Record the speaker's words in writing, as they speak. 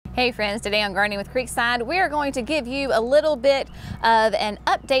Hey friends, today on Gardening with Creekside, we are going to give you a little bit of an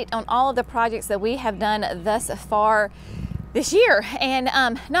update on all of the projects that we have done thus far this year. And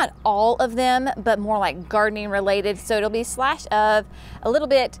not all of them, but more like gardening related. So it'll be slash of a little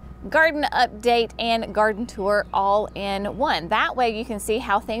bit garden update and garden tour all in one. That way you can see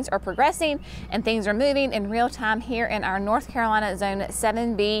how things are progressing and things are moving in real time here in our North Carolina Zone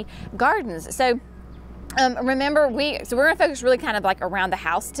 7B gardens. So remember, we're going to focus really kind of like around the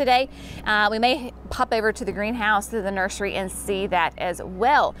house today. We may pop over to the greenhouse, to the nursery, and see that as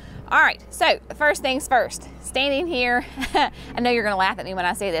well. All right, so first things first, standing here, I know you're going to laugh at me when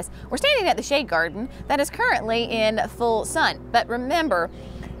I say this. We're standing at the shade garden that is currently in full sun. But remember,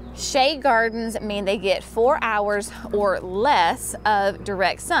 shade gardens mean they get 4 hours or less of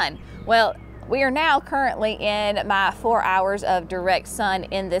direct sun. Well, we are now currently in my 4 hours of direct sun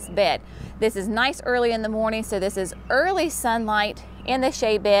in this bed. This is nice early in the morning, so this is early sunlight in the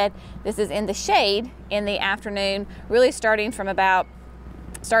shade bed. This is in the shade in the afternoon, really starting from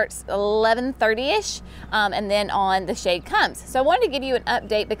starts 11:30ish, and then on the shade comes. So I wanted to give you an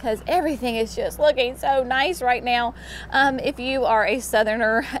update because everything is just looking so nice right now. If you are a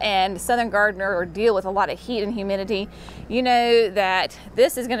southerner and southern gardener or deal with a lot of heat and humidity, you know that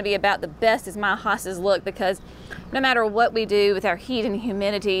this is going to be about the best as my hosses look, because no matter what we do with our heat and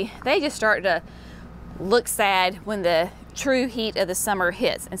humidity, they just start to look sad when the true heat of the summer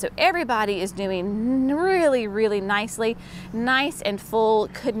hits. And so everybody is doing really nicely, nice and full.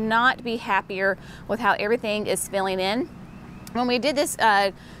 Could not be happier with how everything is filling in. When we did this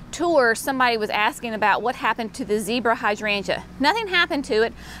tour, somebody was asking about what happened to the zebra hydrangea. Nothing happened to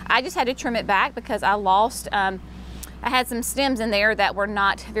it. I just had to trim it back because I lost, I had some stems in there that were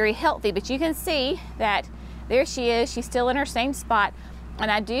not very healthy, but you can see that there she is. She's still in her same spot.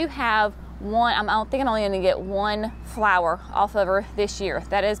 And I do have one, I think I'm only going to get one flower off of her this year.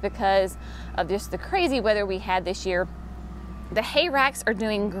 That is because of just the crazy weather we had this year. The hay racks are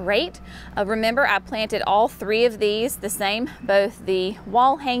doing great. Remember, I planted all 3 of these the same, both the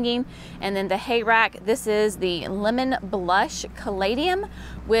wall hanging and then the hay rack. This is the lemon blush caladium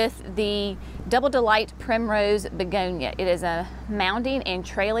with the double delight primrose begonia. It is a mounding and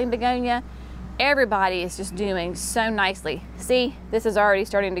trailing begonia. Everybody is just doing so nicely. See, this is already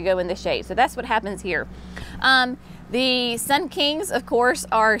starting to go in the shade. So that's what happens here. The Sun Kings, of course,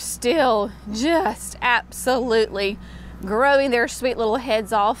 are still just absolutely growing their sweet little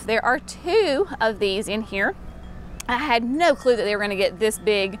heads off. There are 2 of these in here. I had no clue that they were going to get this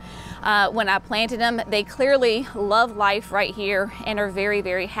big when I planted them. They clearly love life right here and are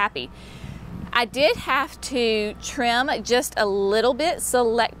very happy. I did have to trim just a little bit,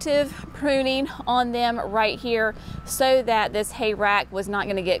 selective pruning on them right here, so that this hay rack was not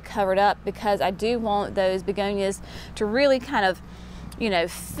going to get covered up, because I do want those begonias to really kind of, you know,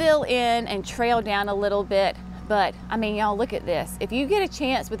 fill in and trail down a little bit. But I mean, y'all, look at this. If you get a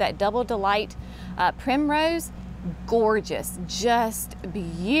chance with that double delight primrose, gorgeous, just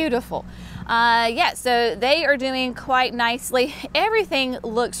beautiful. Yeah, so they are doing quite nicely. Everything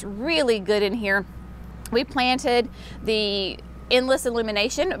looks really good in here. We planted the endless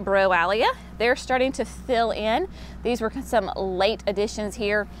illumination broalia. They're starting to fill in. These were some late additions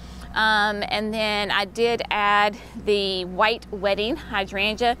here. And then I did add the white wedding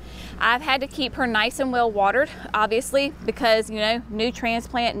hydrangea. I've had to keep her nice and well watered, obviously, because, you know, new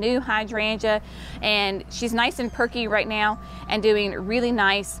transplant, new hydrangea, and she's nice and perky right now and doing really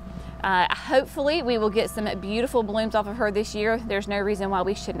nice. Hopefully we will get some beautiful blooms off of her this year. There's no reason why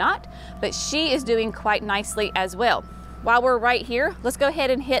we should not, but she is doing quite nicely as well. While we're right here, let's go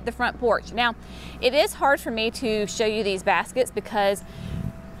ahead and hit the front porch. Now, it is hard for me to show you these baskets because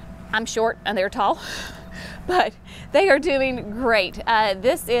I'm short and they're tall, but they are doing great.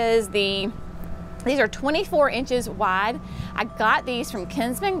 These are 24 inches wide. I got these from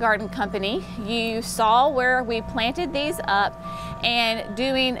Kinsman Garden Company. You saw where we planted these up and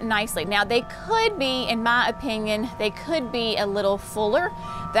doing nicely. Now, they could be, in my opinion, they could be a little fuller.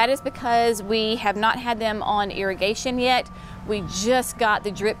 That is because we have not had them on irrigation yet. We just got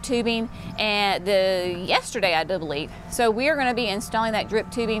the drip tubing yesterday, I do believe. So we are going to be installing that drip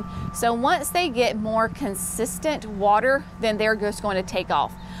tubing. So once they get more consistent water, then they're just going to take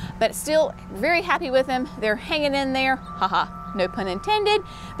off. But still very happy with them. They're hanging in there. Haha, no pun intended.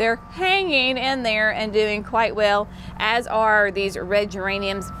 They're hanging in there and doing quite well, as are these red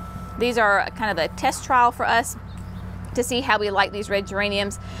geraniums. These are kind of a test trial for us to see how we like these red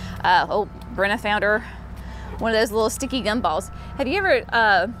geraniums. Oh, Brenna found her one of those little sticky gumballs. Have you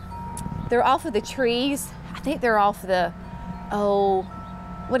ever, they're off of the trees. I think they're off the,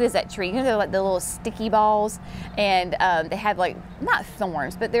 what is that tree? You know, they're like the little sticky balls, and they have like, not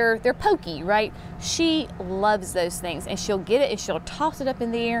thorns, but they're pokey, right? She loves those things, and she'll get it and she'll toss it up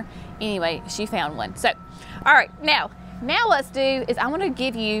in the air. Anyway, she found one. So, all right, now let's do is I want to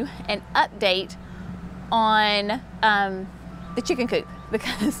give you an update on the chicken coop,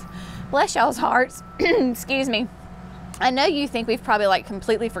 because bless y'all's hearts, excuse me, I know you think we've probably like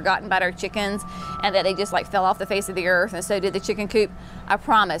completely forgotten about our chickens and that they just like fell off the face of the earth, and so did the chicken coop. I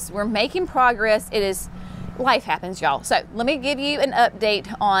promise we're making progress. It is, life happens, y'all. So let me give you an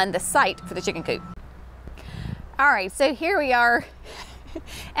update on the site for the chicken coop. All right, so here we are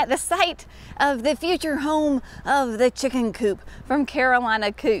at the site of the future home of the chicken coop from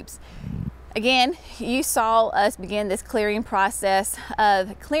Carolina Coops. Again, you saw us begin this clearing process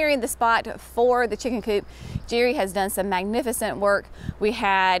of clearing the spot for the chicken coop. Jerry has done some magnificent work. We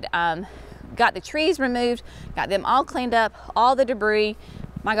had got the trees removed, got them all cleaned up, all the debris.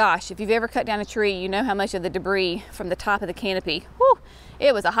 My gosh, if you've ever cut down a tree, you know how much of the debris from the top of the canopy. Whew,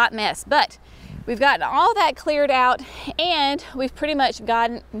 it was a hot mess, but we've gotten all that cleared out, and we've pretty much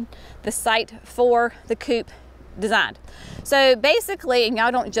gotten the site for the coop designed. So basically, and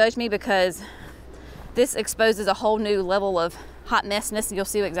y'all don't judge me because this exposes a whole new level of hot messness. You'll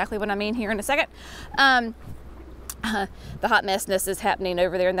see exactly what I mean here in a second. The hot messness is happening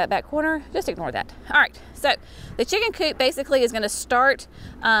over there in that back corner. Just ignore that. All right, so the chicken coop basically is going to start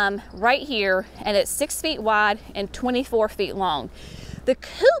right here, and it's 6 feet wide and 24 feet long. The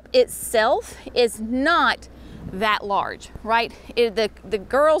coop itself is not that large, right? The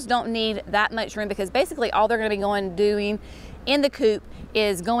girls don't need that much room, because basically all they're going to be doing in the coop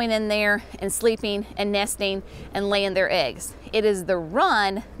is going in there and sleeping and nesting and laying their eggs. It is the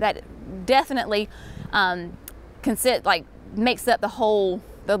run that definitely makes up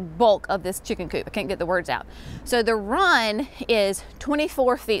the bulk of this chicken coop. I can't get the words out. So the run is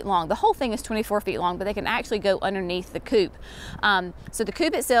 24 feet long. The whole thing is 24 feet long, but they can actually go underneath the coop. So the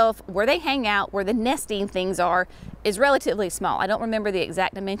coop itself, where they hang out, where the nesting things are, is relatively small. I don't remember the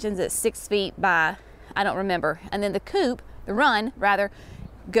exact dimensions. It's 6 feet by, I don't remember. And then the coop, the run rather,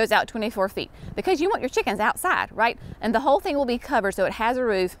 goes out 24 feet, because you want your chickens outside, right? And the whole thing will be covered, so it has a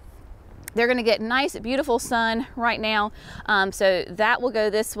roof. They're going to get nice, beautiful sun right now, so that will go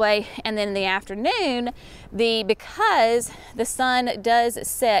this way. And then in the afternoon, because the sun does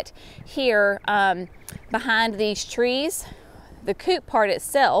set here behind these trees, the coop part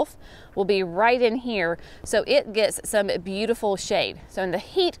itself will be right in here, so it gets some beautiful shade. So in the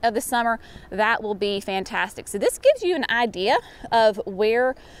heat of the summer, that will be fantastic. So this gives you an idea of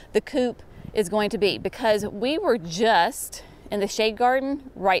where the coop is going to be, because we were just in the shade garden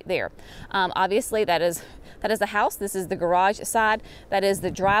right there. Obviously that is the house. This is the garage side. That is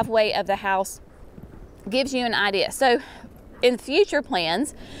the driveway of the house. Gives you an idea. So in future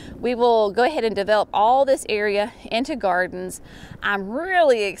plans, we will go ahead and develop all this area into gardens. I'm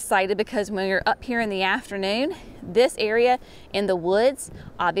really excited because when you're up here in the afternoon, this area in the woods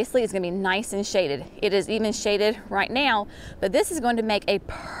obviously is going to be nice and shaded. It is even shaded right now, but this is going to make a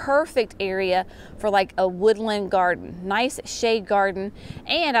perfect area for like a woodland garden, nice shade garden.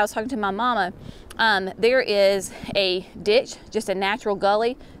 And I was talking to my mama, there is a ditch, just a natural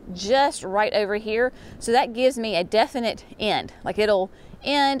gully just right over here, so that gives me a definite end. Like it'll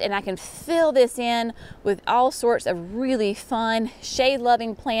end and I can fill this in with all sorts of really fun shade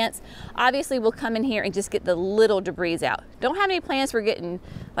loving plants. Obviously we'll come in here and just get the little debris out. Don't have any plans for getting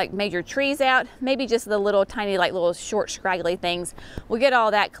like major trees out, maybe just the little tiny like little short scraggly things. We'll get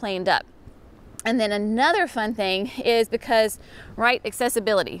all that cleaned up. And then another fun thing is because, right,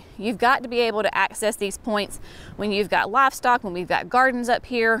 accessibility. You've got to be able to access these points when you've got livestock, when we've got gardens up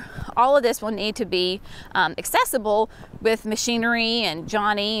here. All of this will need to be accessible with machinery and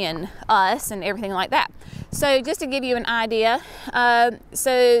Johnny and us and everything like that. So just to give you an idea,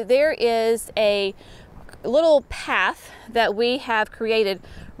 so there is a little path that we have created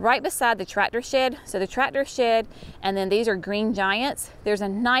right beside the tractor shed. So the tractor shed, and then these are green giants. There's a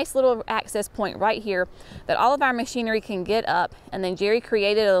nice little access point right here that all of our machinery can get up, and then Jerry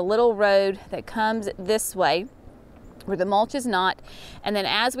created a little road that comes this way where the mulch is not, and then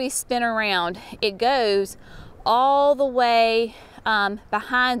as we spin around, it goes all the way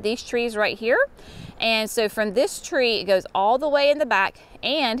behind these trees right here. And so from this tree, it goes all the way in the back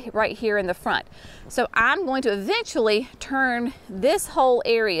and right here in the front. So I'm going to eventually turn this whole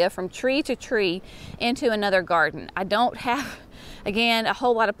area from tree to tree into another garden. I don't have again, a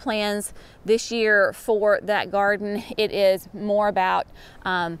whole lot of plans this year for that garden. It is more about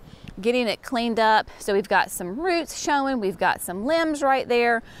getting it cleaned up. So we've got some roots showing, we've got some limbs right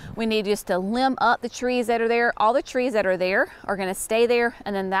there. We need just to limb up the trees that are there. All the trees that are there are going to stay there,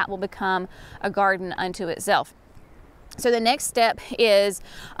 and then that will become a garden unto itself. So the next step is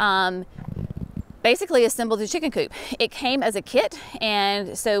basically assemble the chicken coop. It came as a kit,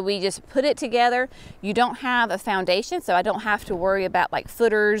 and so we just put it together. You don't have a foundation, so I don't have to worry about like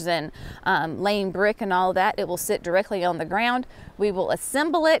footers and laying brick and all of that. It will sit directly on the ground. We will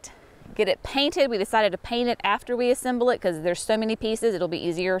assemble it, get it painted. We decided to paint it after we assemble it because there's so many pieces, it'll be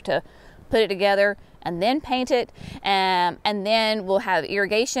easier to put it together and then paint it. And then we'll have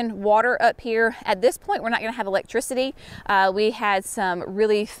irrigation water up here. At this point, we're not going to have electricity. We had some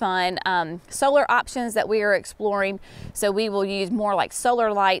really fun solar options that we are exploring. So we will use more like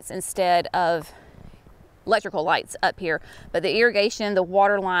solar lights instead of electrical lights up here. But the irrigation, the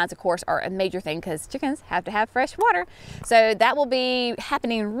water lines, of course, are a major thing because chickens have to have fresh water. So that will be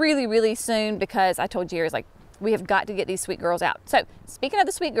happening really, really soon because I told Jerry's like, we have got to get these sweet girls out. So speaking of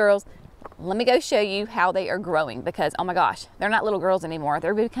the sweet girls, let me go show you how they are growing because, oh my gosh, they're not little girls anymore.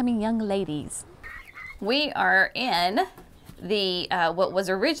 They're becoming young ladies. We are in the, what was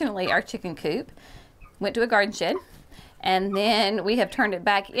originally our chicken coop, went to a garden shed, and then we have turned it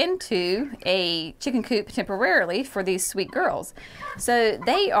back into a chicken coop temporarily for these sweet girls. So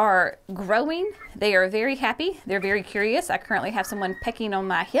they are growing. They are very happy. They're very curious. I currently have someone pecking on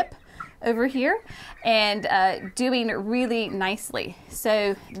my hip over here and doing really nicely.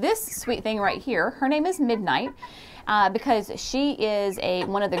 So this sweet thing right here, her name is Midnight because she is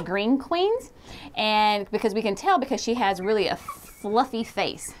one of the green queens, and because we can tell because she has really a fluffy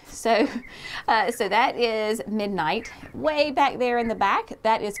face. So so that is Midnight. Way back there in the back,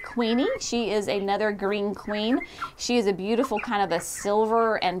 that is Queenie. She is another green queen. She is a beautiful kind of a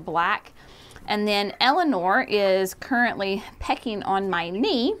silver and black. And then Eleanor is currently pecking on my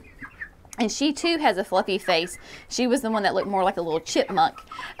knee, and she too has a fluffy face. She was the one that looked more like a little chipmunk.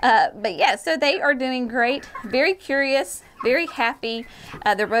 But yeah, so they are doing great. Very curious, very happy.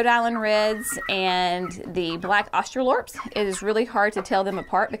 The Rhode Island Reds and the Black Australorps, it is really hard to tell them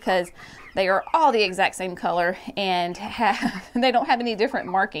apart because they are all the exact same color and they don't have any different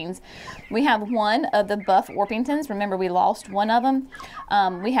markings. We have one of the Buff Orpingtons. Remember, we lost one of them.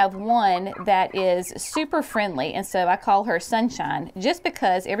 We have one that is super friendly, and so I call her Sunshine just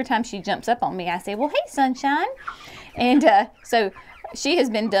because every time she jumps up on me, I say, well, hey, Sunshine. And so she has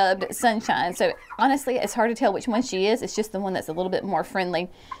been dubbed Sunshine. So honestly, it's hard to tell which one she is. It's just the one that's a little bit more friendly.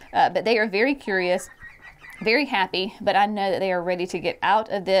 But they are very curious, very happy, but I know that they are ready to get out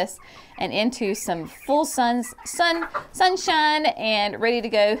of this and into some full sunshine and ready to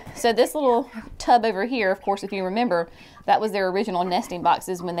go. So this little tub over here, of course, if you remember, that was their original nesting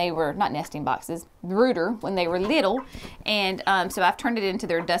boxes when they were, not nesting boxes, brooder, when they were little. And so I've turned it into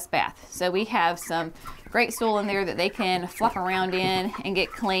their dust bath. So we have some great soil in there that they can flop around in and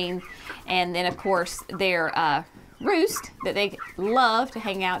get clean. And then of course their roost that they love to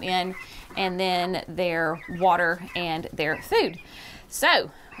hang out in, and then their water and their food.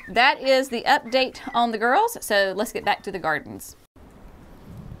 So that is the update on the girls. So let's get back to the gardens.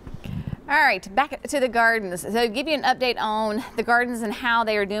 All right, back to the gardens. So give you an update on the gardens and how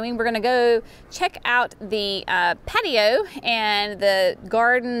they are doing. We're gonna go check out the patio and the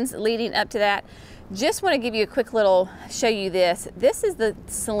gardens leading up to that. Just wanna give you a quick little, show you this. This is the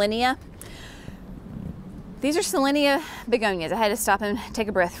Selenia. These are Selenia begonias. I had to stop and take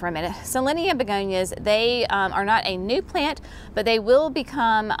a breath for a minute. Selenia begonias, they are not a new plant, but they will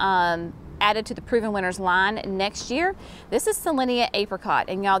become added to the Proven Winners line next year. This is Selenia apricot,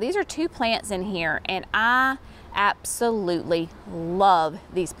 and y'all, these are two plants in here, and I absolutely love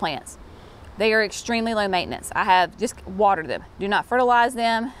these plants. They are extremely low maintenance. I have just watered them. Do not fertilize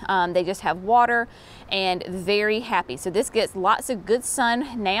them. They just have water and very happy. So this gets lots of good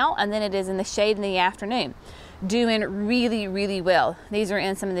sun now, and then it is in the shade in the afternoon. Doing really, really well. These are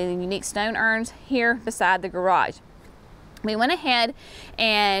in some of the unique stone urns here beside the garage. We went ahead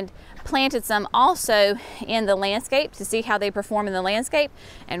and planted some also in the landscape to see how they perform in the landscape,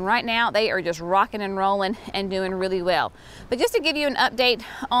 and right now they are just rocking and rolling and doing really well. But just to give you an update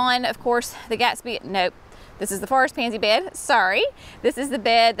on, of course, the Gatsby, nope, this is the forest pansy bed, sorry. This is the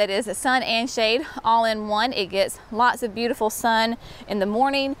bed that is sun and shade all in one. It gets lots of beautiful sun in the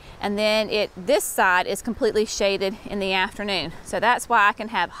morning, and then this side is completely shaded in the afternoon. So that's why I can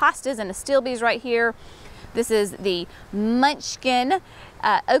have hostas and astilbes right here. This is the Munchkin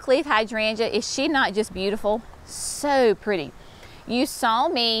oak leaf hydrangea. Is she not just beautiful? So pretty. You saw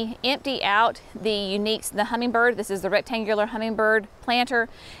me empty out the hummingbird. This is the rectangular hummingbird planter,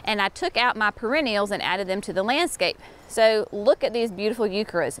 and I took out my perennials and added them to the landscape. So look at these beautiful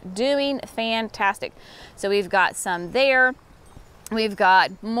eucharis, doing fantastic. So we've got some there. We've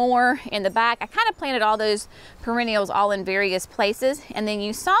got more in the back. I kind of planted all those perennials all in various places, and then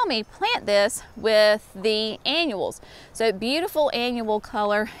you saw me plant this with the annuals. So beautiful annual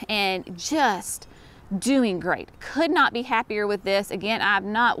color and just doing great. Could not be happier with this. Again, I've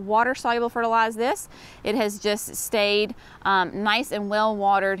not water soluble fertilized this. It has just stayed nice and well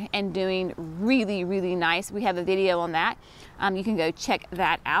watered and doing really, really nice. We have a video on that. You can go check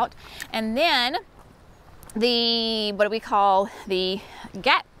that out. And then the, what do we call the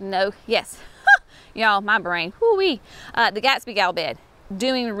y'all, my brain, the Gatsby gal bed,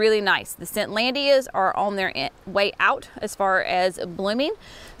 doing really nice. The Scentlandias are on their way out as far as blooming.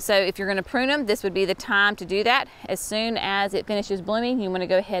 So if you're going to prune them, this would be the time to do that. As soon as it finishes blooming, you want to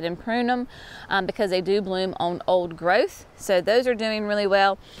go ahead and prune them because they do bloom on old growth. So those are doing really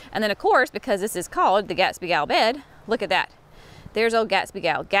well. And then of course, because this is called the Gatsby gal bed, look at that. There's old Gatsby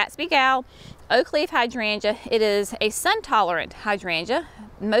gal. Gatsby gal, oak leaf hydrangea. It is a sun tolerant hydrangea.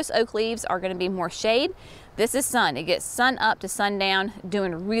 Most oak leaves are going to be more shade. This is sun. It gets sun up to sundown,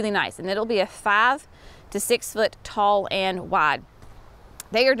 doing really nice. And it'll be a 5 to 6 foot tall and wide.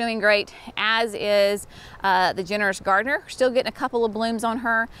 They are doing great, as is the Generous Gardener. Still getting a couple of blooms on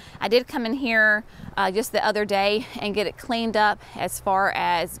her. I did come in here just the other day and get it cleaned up, as far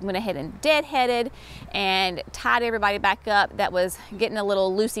as went ahead and deadheaded and tied everybody back up. That was getting a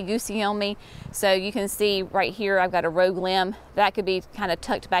little loosey-goosey on me. So you can see right here, I've got a rogue limb. That could be kind of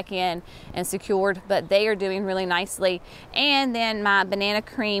tucked back in and secured, but they are doing really nicely. And then my Banana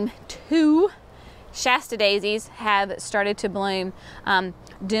Cream 2 Shasta daisies have started to bloom,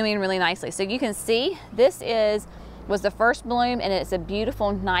 doing really nicely. So you can see this was the first bloom, and it's a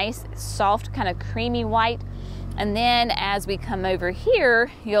beautiful, nice, soft, kind of creamy white. And then as we come over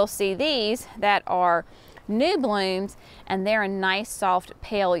here, you'll see these that are new blooms, and they're a nice, soft,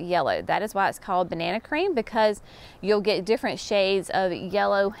 pale yellow. That is why it's called Banana Cream, because you'll get different shades of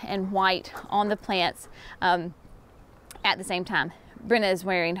yellow and white on the plants at the same time. Brenna is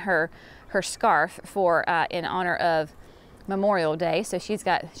wearing her scarf for in honor of Memorial Day, so she's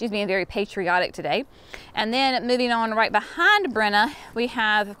being very patriotic today. And then moving on, right behind Brenna, we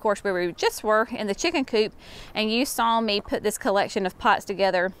have, of course, where we just were in the chicken coop, and you saw me put this collection of pots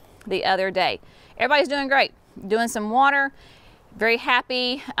together the other day. Everybody's doing great, doing some water, very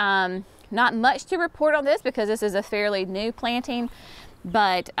happy. Not much to report on this because this is a fairly new planting,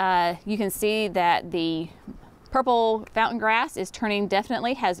 but you can see that the purple fountain grass is turning,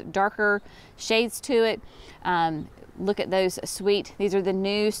 definitely has darker shades to it. Look at those sweet, these are the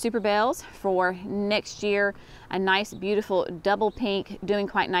new Super Bells for next year. A nice, beautiful double pink, doing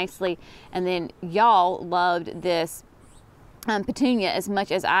quite nicely. And then y'all loved this petunia as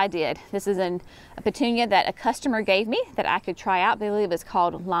much as I did. This is a petunia that a customer gave me that I could try out. I believe it's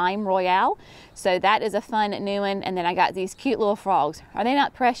called Lime Royale. So that is a fun new one. And then I got these cute little frogs. Are they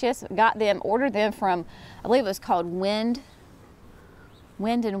not precious? Got them, ordered them from, I believe it was called Wind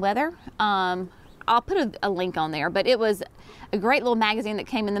and Weather. I'll put a link on there, but it was a great little magazine that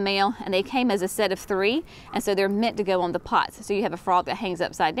came in the mail, and they came as a set of 3, and so they're meant to go on the pots. So you have a frog that hangs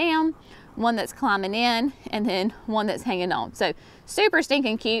upside down, one that's climbing in, and then one that's hanging on. So super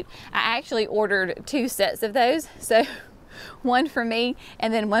stinking cute. I actually ordered 2 sets of those, so one for me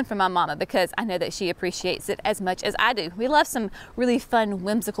and then one for my mama, because I know that she appreciates it as much as I do. We love some really fun,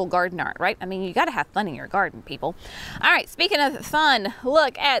 whimsical garden art, right? I mean, you got to have fun in your garden, people. All right, speaking of fun,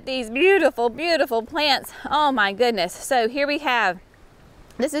 look at these beautiful, beautiful plants. Oh my goodness. So here we have,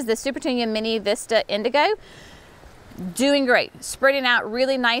 this is the Supertunia Mini Vista Indigo. Doing great, spreading out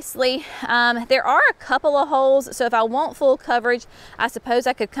really nicely. There are a couple of holes, so if I want full coverage, I suppose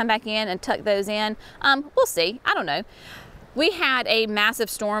I could come back in and tuck those in. We'll see, I don't know. We had a massive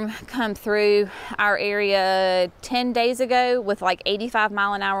storm come through our area 10 days ago with like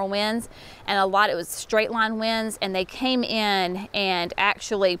 85-mile-an-hour winds, and it was straight line winds, and they came in and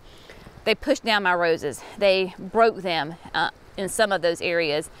actually they pushed down my roses. They broke them in some of those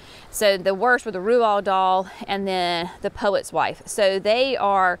areas. So the worst were the Rual Doll and then the Poet's Wife. So they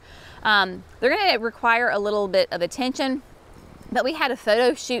are, they're going to require a little bit of attention. But we had a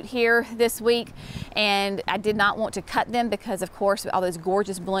photo shoot here this week, and I did not want to cut them because, of course, all those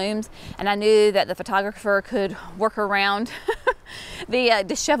gorgeous blooms, and I knew that the photographer could work around the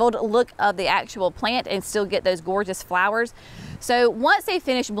disheveled look of the actual plant and still get those gorgeous flowers. So once they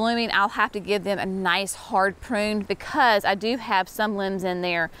finish blooming, I'll have to give them a nice hard prune because I do have some limbs in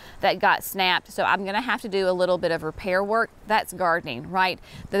there that got snapped. So I'm gonna have to do a little bit of repair work. That's gardening, right?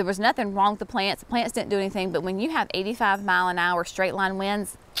 There was nothing wrong with the plants. The plants didn't do anything, but when you have 85-mile-an-hour straight line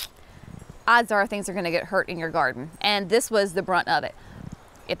winds, odds are things are gonna get hurt in your garden. And this was the brunt of it.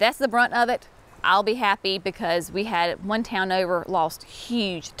 If that's the brunt of it, I'll be happy because we had one town over lost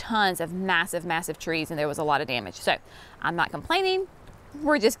huge tons of massive trees and there was a lot of damage. So I'm not complaining.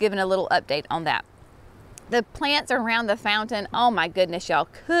 We're just giving a little update on that. The plants around the fountain, oh my goodness, y'all,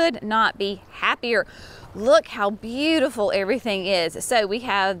 could not be happier. Look how beautiful everything is. So we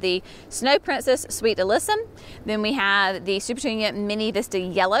have the Snow Princess Sweet Alyssum. Then we have the Super Tunia Mini Vista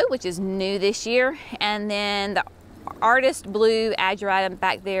Yellow, which is new this year. And then the Artist Blue Ageratum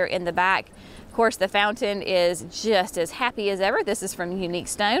back there in the back. Of course, the fountain is just as happy as ever. This is from Unique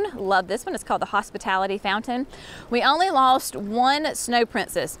Stone. Love this one. It's called the Hospitality Fountain. We only lost one Snow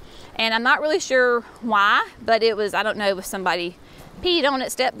Princess, and I'm not really sure why, but it was, I don't know if somebody peed on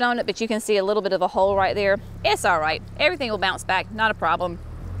it, stepped on it, but you can see a little bit of a hole right there. It's all right. Everything will bounce back, not a problem.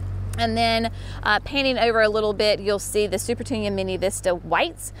 And then painting over a little bit, you'll see the Super Tunia Mini Vista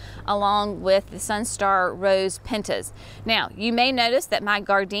Whites along with the Sunstar Rose Pentas. Now, you may notice that my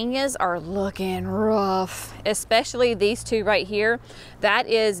gardenias are looking rough, especially these two right here. That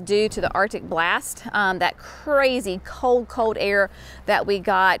is due to the Arctic blast, that crazy cold air that we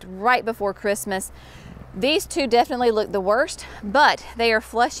got right before Christmas. These two definitely look the worst, but they are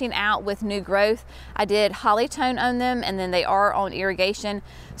flushing out with new growth. I did holly tone on them, and then they are on irrigation,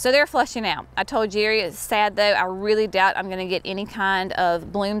 so they're flushing out. I told Jerry it's sad though. I really doubt I'm going to get any kind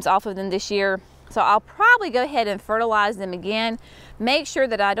of blooms off of them this year, so I'll probably go ahead and fertilize them again, make sure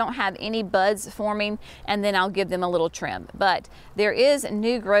that I don't have any buds forming, and then I'll give them a little trim. But there is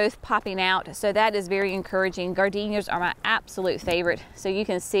new growth popping out, so that is very encouraging. Gardenias are my absolute favorite, so you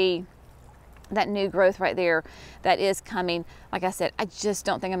can see that new growth right there that is coming. Like I said, I just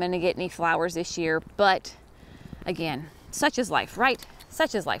don't think I'm going to get any flowers this year, but again, such is life, right?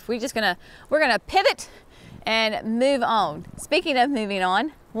 Such is life. We're gonna pivot and move on. Speaking of moving on,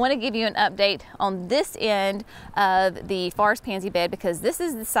 I want to give you an update on this end of the forest pansy bed because this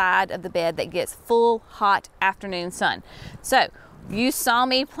is the side of the bed that gets full hot afternoon sun. So you saw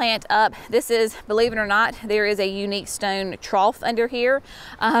me plant up. This is, believe it or not, there is a Unique Stone trough under here.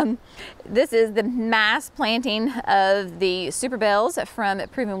 This is the mass planting of the Super Bells from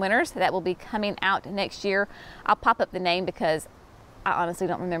Proven Winners that will be coming out next year. I'll pop up the name because I honestly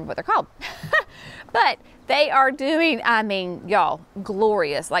don't remember what they're called. But they are doing, I mean, y'all,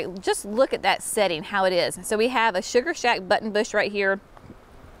 glorious. Like, just look at that setting, how it is. So we have a Sugar Shack button bush right here.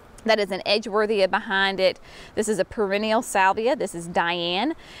 That is an Edgeworthia behind it. This is a perennial salvia. This is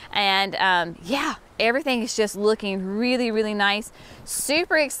Diane. And yeah, everything is just looking really nice.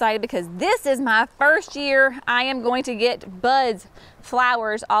 Super excited because this is my first year I am going to get buds,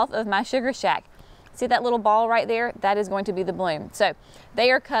 flowers off of my Sugar Shack. See that little ball right there? That is going to be the bloom. So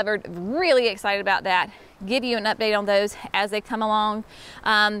they are covered. Really excited about that. Give you an update on those as they come along.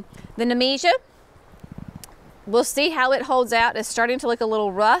 The Nemesia, we'll see how it holds out. It's starting to look a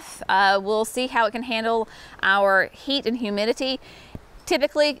little rough. We'll see how it can handle our heat and humidity.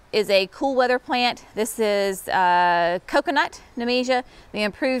 Typically is a cool weather plant. This is Coconut Nemesia, the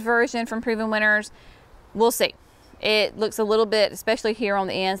improved version from Proven Winners. We'll see. It looks a little bit, especially here on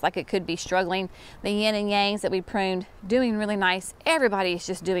the ends, like it could be struggling. The yin and yangs that we pruned, doing really nice. Everybody is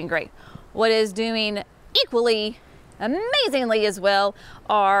just doing great. What is doing equally amazingly as well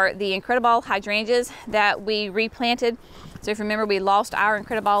are the Incredible hydrangeas that we replanted. So if you remember, we lost our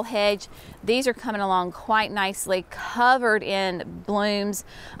Incredible hedge. These are coming along quite nicely, covered in blooms,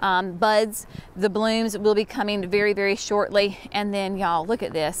 buds. The blooms will be coming very shortly. And then y'all, look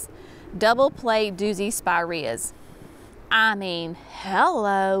at this. Double play doozy spireas. I mean,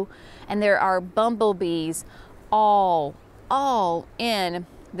 hello. And there are bumblebees all in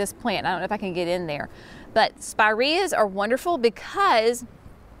this plant. I don't know if I can get in there. But spireas are wonderful because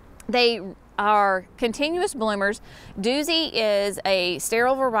they are continuous bloomers. Doozy is a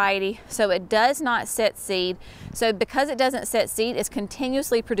sterile variety, so it does not set seed. So because it doesn't set seed, it's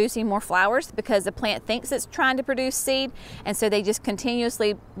continuously producing more flowers because the plant thinks it's trying to produce seed, and so they just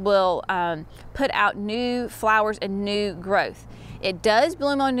continuously will put out new flowers and new growth. It does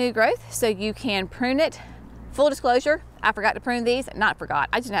bloom on new growth, so you can prune it, Full disclosure, I forgot to prune these. Not forgot,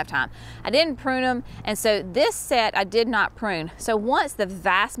 I just didn't have time. I didn't prune them, and so this set I did not prune. So once the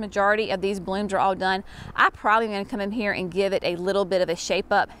vast majority of these blooms are all done, I probably am gonna come in here and give it a little bit of a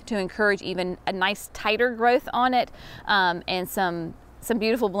shape up to encourage even a nice tighter growth on it, and some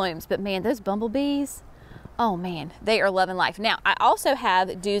beautiful blooms. But man, those bumblebees, oh man, they are loving life. Now, I also have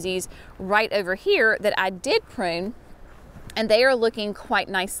doozies right over here that I did prune, and they are looking quite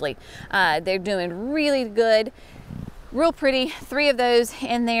nicely. They're doing really good, real pretty. 3 of those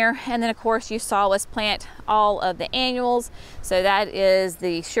in there. And then of course you saw us plant all of the annuals. So that is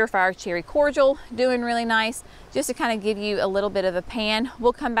the Surefire Cherry Cordial, doing really nice. Just to kind of give you a little bit of a pan.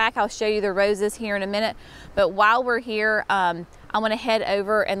 We'll come back, I'll show you the roses here in a minute. But while we're here, I want to head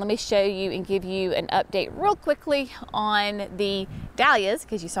over and let me show you and give you an update real quickly on the dahlias,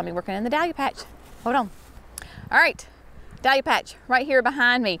 because you saw me working in the dahlia patch. Hold on. All right. Dahlia patch right here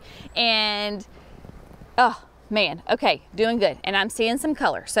behind me, and oh man, okay, doing good. And I'm seeing some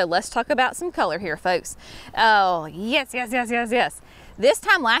color, so let's talk about some color here, folks. Oh yes, yes, yes, yes, yes. This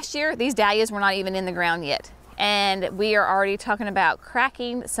time last year, these dahlias were not even in the ground yet, and we are already talking about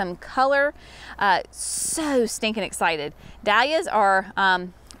cracking some color. So stinking excited. Dahlias are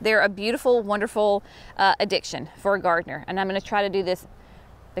they're a beautiful, wonderful addiction for a gardener, and I'm going to try to do this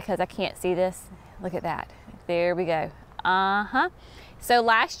because I can't see this. Look at that. There we go. So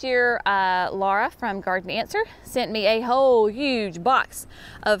last year, Laura from Garden Answer sent me a whole huge box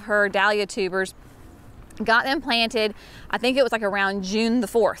of her dahlia tubers. Got them planted, I think it was like around June the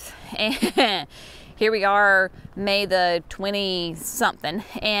 4th. And here we are, May the 20 something.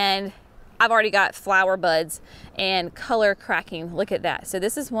 And I've already got flower buds and color cracking. Look at that. So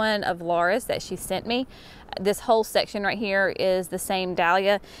this is one of Laura's that she sent me. This whole section right here is the same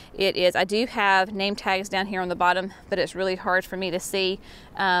dahlia. It is, I do have name tags down here on the bottom, but it's really hard for me to see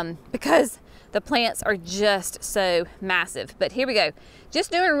because the plants are just so massive. But here we go,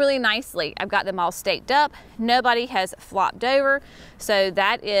 just doing really nicely. I've got them all staked up. Nobody has flopped over. So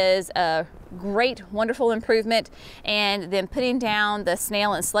that is a great, wonderful improvement. And then putting down the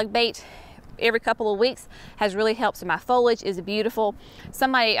snail and slug bait every couple of weeks has really helped. So my foliage is beautiful.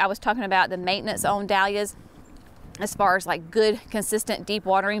 I was talking about the maintenance on dahlias as far as like good, consistent deep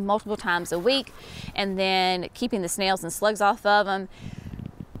watering multiple times a week, and then keeping the snails and slugs off of them,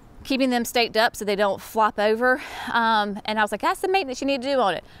 keeping them staked up so they don't flop over. And I was like, that's the maintenance you need to do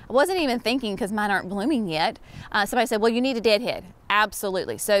on it. I wasn't even thinking, because mine aren't blooming yet. Somebody said, well, you need a deadhead.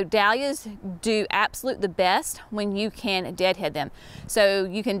 Absolutely. So dahlias do absolute the best when you can deadhead them. So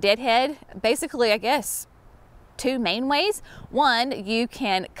you can deadhead basically, I guess, 2 main ways. One, you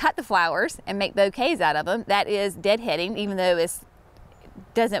can cut the flowers and make bouquets out of them. That is deadheading, even though it's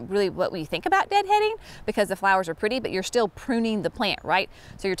doesn't really what we think about deadheading, because the flowers are pretty, but you're still pruning the plant, right?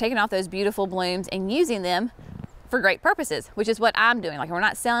 So you're taking off those beautiful blooms and using them for great purposes, which is what I'm doing. Like, we're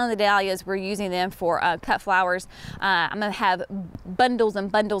not selling the dahlias, we're using them for cut flowers. I'm gonna have bundles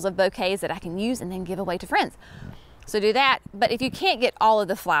and bundles of bouquets that I can use and then give away to friends. So do that. But if you can't get all of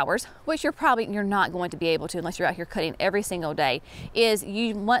the flowers, which you're not going to be able to unless you're out here cutting every single day, is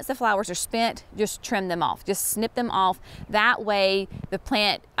once the flowers are spent, just trim them off, just snip them off. That way the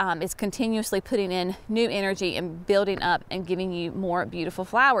plant is continuously putting in new energy and building up and giving you more beautiful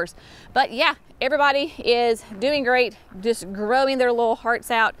flowers. But yeah, everybody is doing great, just growing their little hearts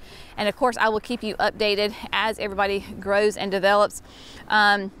out. And of course I will keep you updated as everybody grows and develops.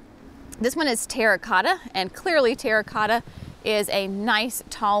 This one is terracotta, and clearly terracotta is a nice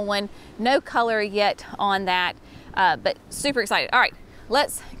tall one. No color yet on that, but super excited. All right,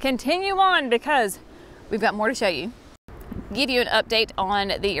 let's continue on because we've got more to show you. Give you an update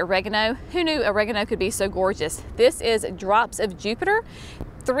on the oregano. Who knew oregano could be so gorgeous? This is Drops of Jupiter.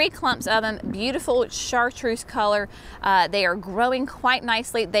 3 clumps of them, beautiful chartreuse color. They are growing quite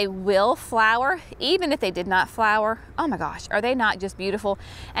nicely. They will flower, even if they did not flower. Oh my gosh, are they not just beautiful?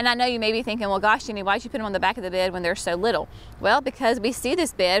 And I know you may be thinking, well, gosh, Jenny, why'd you put them on the back of the bed when they're so little? Well, because we see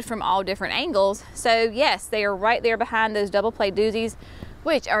this bed from all different angles. So yes, they are right there behind those double play doozies,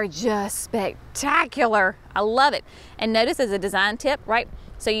 which are just spectacular. I love it. And notice as a design tip, right?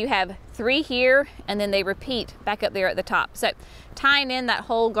 So you have 3 here, and then they repeat back up there at the top. So tying in that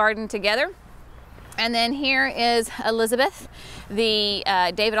whole garden together. And then here is Elizabeth, the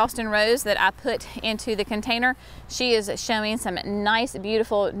David Austin rose that I put into the container. She is showing some nice,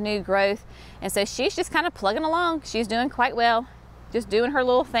 beautiful new growth. And so she's just kind of plugging along. She's doing quite well, just doing her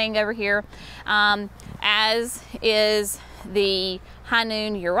little thing over here. As is the High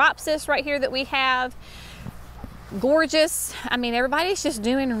Noon Europsis right here that we have. gorgeous. I mean, everybody's just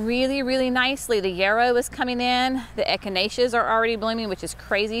doing really, really nicely. The yarrow is coming in. The echinaceas are already blooming, which is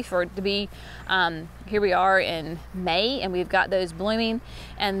crazy for it to be, here we are in May and we've got those blooming.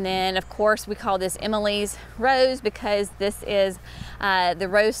 And then of course we call this Emily's rose because this is the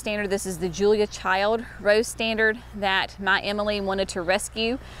rose standard. This is the Julia Child rose standard that my Emily wanted to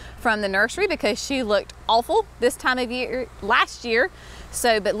rescue from the nursery because she looked awful this time of year last year.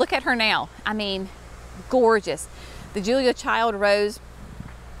 So, but look at her now. I mean, gorgeous. The Julia Child rose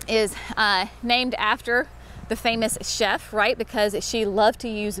is named after the famous chef, right? Because she loved to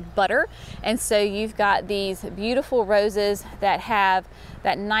use butter. And so you've got these beautiful roses that have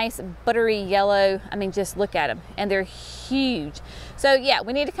that nice buttery yellow. I mean, just look at them and they're huge. So yeah,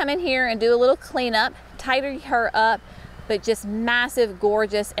 we need to come in here and do a little cleanup, tidy her up, but just massive,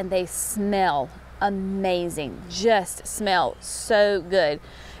 gorgeous, and they smell amazing. Just smell so good.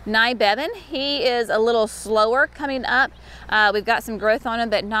 Nye Bevan, he is a little slower coming up. We've got some growth on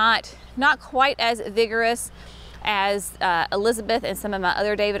him, but not quite as vigorous as Elizabeth and some of my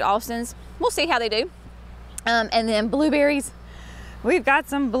other David Austins. We'll see how they do. And then blueberries. We've got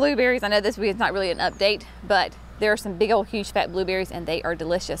some blueberries. I know this week is not really an update, but there are some big old huge fat blueberries and they are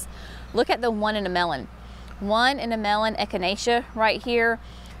delicious. Look at the one in a melon. One in a melon echinacea right here,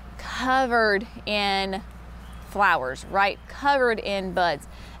 covered in flowers, right? Covered in buds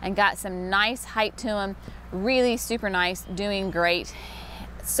and got some nice height to them. Really super nice, doing great.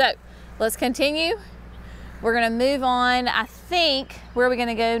 So let's continue. We're gonna move on. I think, where are we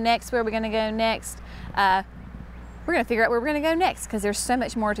gonna go next? Where are we gonna go next? We're gonna figure out where we're gonna go next because there's so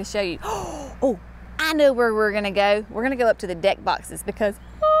much more to show you. Oh, I know where we're gonna go. We're gonna go up to the deck boxes because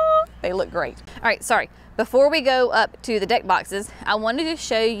they look great. All right, sorry. Before we go up to the deck boxes, I wanted to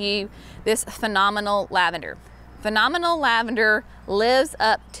show you this phenomenal lavender. Phenomenal lavender lives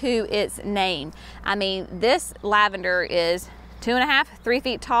up to its name. I mean, this lavender is 2.5, 3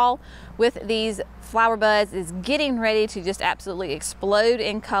 feet tall with these flower buds, is getting ready to just absolutely explode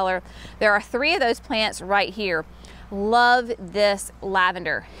in color. There are 3 of those plants right here. Love this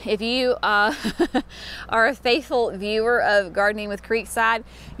lavender. If you are a faithful viewer of Gardening with Creekside,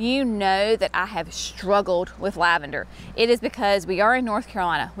 you know that I have struggled with lavender. It is because we are in North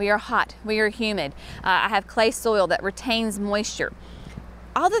Carolina. We are hot, we are humid. I have clay soil that retains moisture.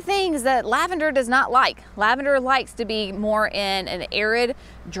 All the things that lavender does not like. Lavender likes to be more in an arid,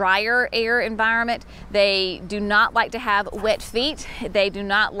 drier air environment. They do not like to have wet feet. They do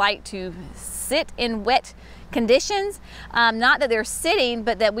not like to sit in wet conditions. Not that they're sitting,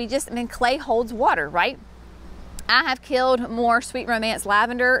 but that I mean, clay holds water, right? I have killed more Sweet Romance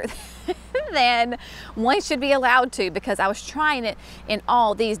lavender than one should be allowed to because I was trying it in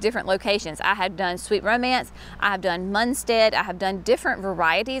all these different locations. I have done Sweet Romance, I have done Munstead, I have done different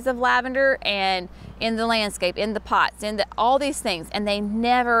varieties of lavender and in the landscape, in the pots, all these things, and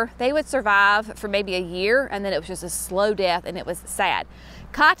they would survive for maybe a year and then it was just a slow death and it was sad.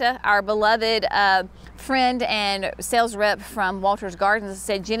 Kata, our beloved friend and sales rep from Walter's Gardens,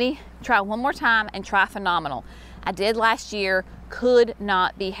 said, Jenny, try one more time and try Phenomenal. I did last year, could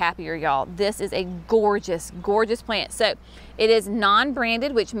not be happier, y'all. This is a gorgeous, gorgeous plant. So it is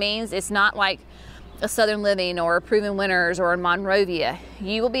non-branded, which means it's not like a Southern Living or a Proven Winners or a Monrovia.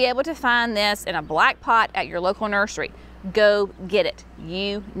 You will be able to find this in a black pot at your local nursery. Go get it.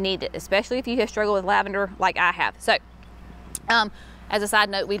 You need it, especially if you have struggled with lavender like I have. So, as a side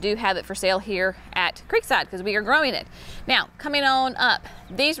note, we do have it for sale here at Creekside because we are growing it. Now, coming on up,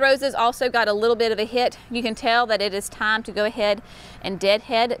 these roses also got a little bit of a hit. You can tell that it is time to go ahead and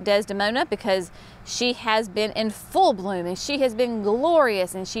deadhead Desdemona because she has been in full bloom and she has been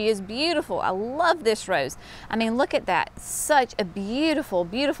glorious and she is beautiful. I love this rose. I mean, look at that. Such a beautiful,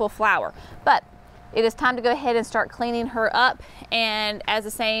 beautiful flower. But it is time to go ahead and start cleaning her up, and as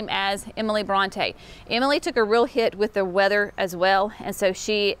the same as Emily Bronte. Emily took a real hit with the weather as well, and so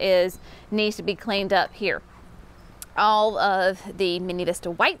she needs to be cleaned up here. All of the Mini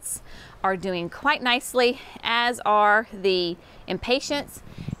Vista Whites are doing quite nicely, as are the Impatiens.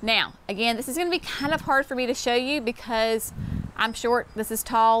 Now, again, this is going to be kind of hard for me to show you because I'm short, this is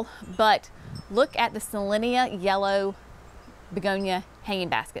tall, but look at the Selenia yellow begonia hanging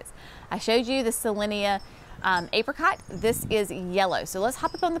baskets. I showed you the Selenia apricot. This is yellow. So let's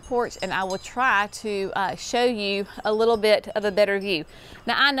hop up on the porch and I will try to show you a little bit of a better view.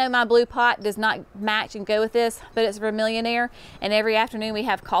 Now I know my blue pot does not match and go with this, but it's Vermillionaire, and every afternoon we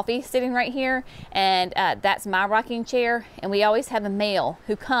have coffee sitting right here, and that's my rocking chair, and we always have a male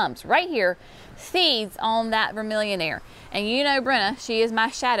who comes right here, feeds on that Vermillionaire. And you know Brenna, she is my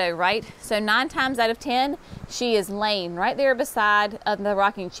shadow, right? So 9 times out of 10, she is laying right there beside of the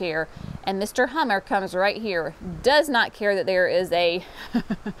rocking chair, And Mr. Hummer comes right here, does not care that there is a,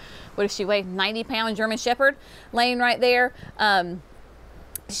 what does she weigh, 90-pound German Shepherd laying right there.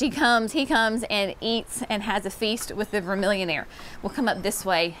 He comes and eats and has a feast with the Vermillionaire. We'll come up this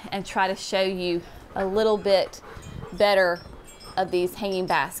way and try to show you a little bit better of these hanging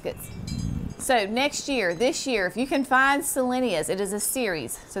baskets. So this year, if you can find Selenias, it is a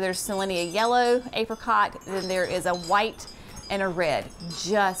series. So there's Selenia yellow, apricot, then there is a white and a red.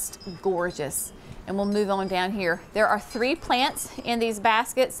 Just gorgeous. And we'll move on down here. There are 3 plants in these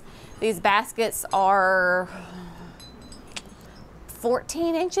baskets. These baskets are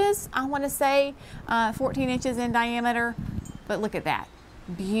 14 inches, I want to say, 14 inches in diameter. But look at that.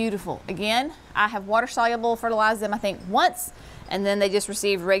 Beautiful. Again, I have water soluble fertilized them, I think, once, and then they just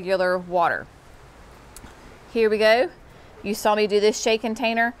receive regular water. Here we go. You saw me do this shea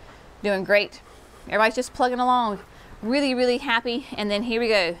container. Doing great. Everybody's just plugging along. Really, really happy. And then here we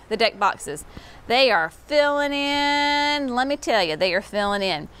go, the deck boxes. They are filling in. Let me tell you, they are filling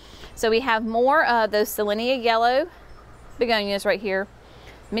in. So we have more of those Selenia yellow begonias right here.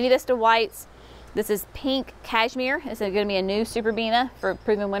 Mini Vista whites. This is pink cashmere. This is going to be a new Superbena for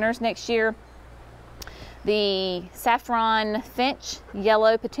proven winners next year. The saffron finch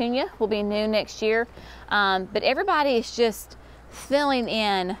yellow petunia will be new next year. But everybody is just filling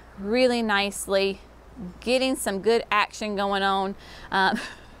in really nicely, getting some good action going on.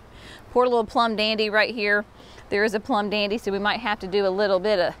 Poor little plum dandy right here. There is a plum dandy, so we might have to do a little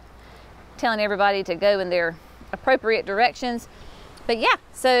bit of telling everybody to go in their appropriate directions. But yeah,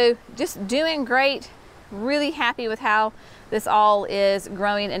 so just doing great. Really happy with how this all is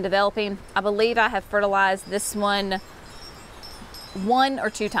growing and developing. I believe I have fertilized this one 1 or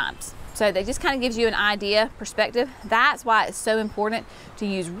 2 times. So that just kind of gives you an idea, perspective. That's why it's so important to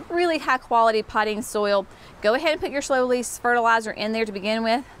use really high quality potting soil. Go ahead and put your slow release fertilizer in there to begin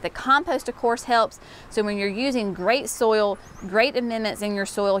with. The compost, of course, helps. So when you're using great soil, great amendments in your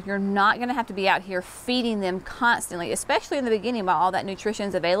soil, you're not going to have to be out here feeding them constantly, especially in the beginning while all that nutrition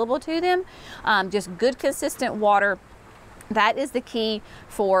is available to them. Just good, consistent water. That is the key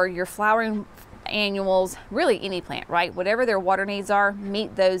for your flowering annuals, really any plant, right? Whatever their water needs are,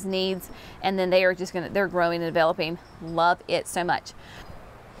 meet those needs, and then they are just they're growing and developing. Love it so much.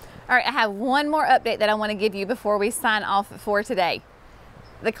 All right, I have one more update that I want to give you before we sign off for today.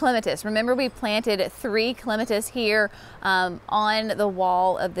 The clematis. Remember, we planted 3 clematis here on the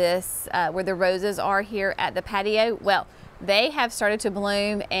wall of this, where the roses are here at the patio. Well, they have started to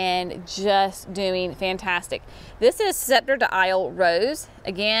bloom and just doing fantastic. This is Scepter to Isle Rose.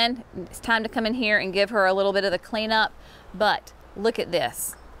 Again, it's time to come in here and give her a little bit of the cleanup, but look at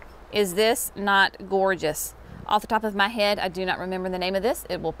this. Is this not gorgeous? Off the top of my head, I do not remember the name of this.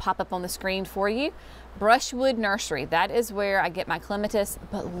 It will pop up on the screen for you. Brushwood Nursery, that is where I get my clematis,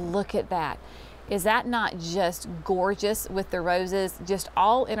 but look at that. Is that not just gorgeous with the roses, just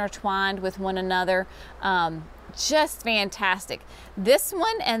all intertwined with one another? Just fantastic. This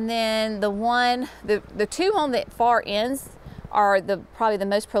one and then the 2 on the far ends are probably the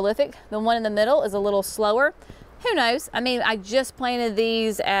most prolific. The one in the middle is a little slower. Who knows? I mean, I just planted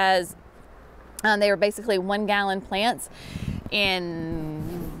these as they were basically 1-gallon plants,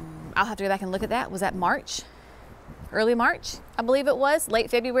 and I'll have to go back and look at that. Was that March? Early March, I believe it was. Late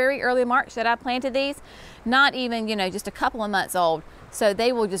February, early March that I planted these. Not even, just a couple of months old. So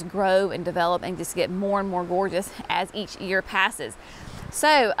they will just grow and develop and just get more and more gorgeous as each year passes.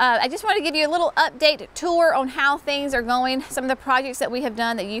 So I just want to give you a little update tour on how things are going. Some of the projects that we have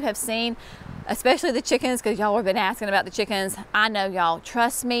done that you have seen, especially the chickens, because y'all have been asking about the chickens. I know y'all,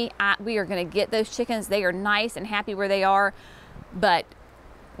 trust me, we are going to get those chickens. They are nice and happy where they are, but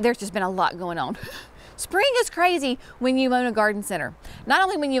there's just been a lot going on. Spring is crazy when you own a garden center. Not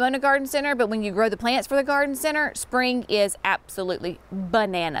only when you own a garden center, but when you grow the plants for the garden center, spring is absolutely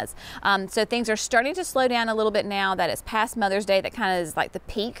bananas. So things are starting to slow down a little bit now that it's past Mother's Day. That kind of is like the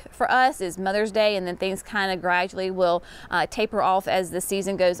peak for us is Mother's Day, and then things kind of gradually will taper off as the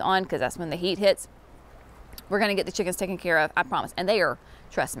season goes on, because that's when the heat hits. We're going to get the chickens taken care of, I promise. And they are,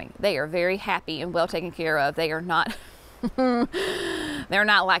 trust me, they are very happy and well taken care of. They are not... They're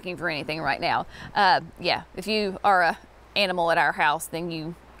not lacking for anything right now. Yeah, if you are an animal at our house, then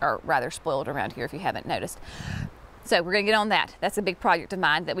you are rather spoiled around here if you haven't noticed. So we're gonna get on that. That's a big project of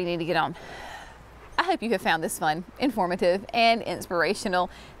mine that we need to get on. I hope you have found this fun, informative, and inspirational.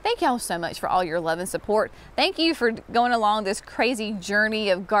 Thank y'all so much for all your love and support. Thank you for going along this crazy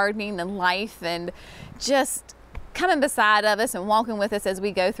journey of gardening and life, and just coming beside of us and walking with us as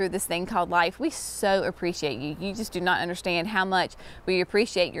we go through this thing called life. We so appreciate you. You just do not understand how much we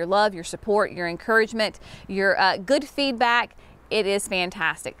appreciate your love, your support, your encouragement, your good feedback. It is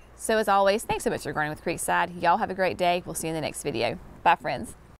fantastic. So as always, thanks so much for growing with Creekside. Y'all have a great day. We'll see you in the next video. Bye,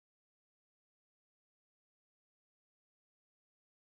 friends.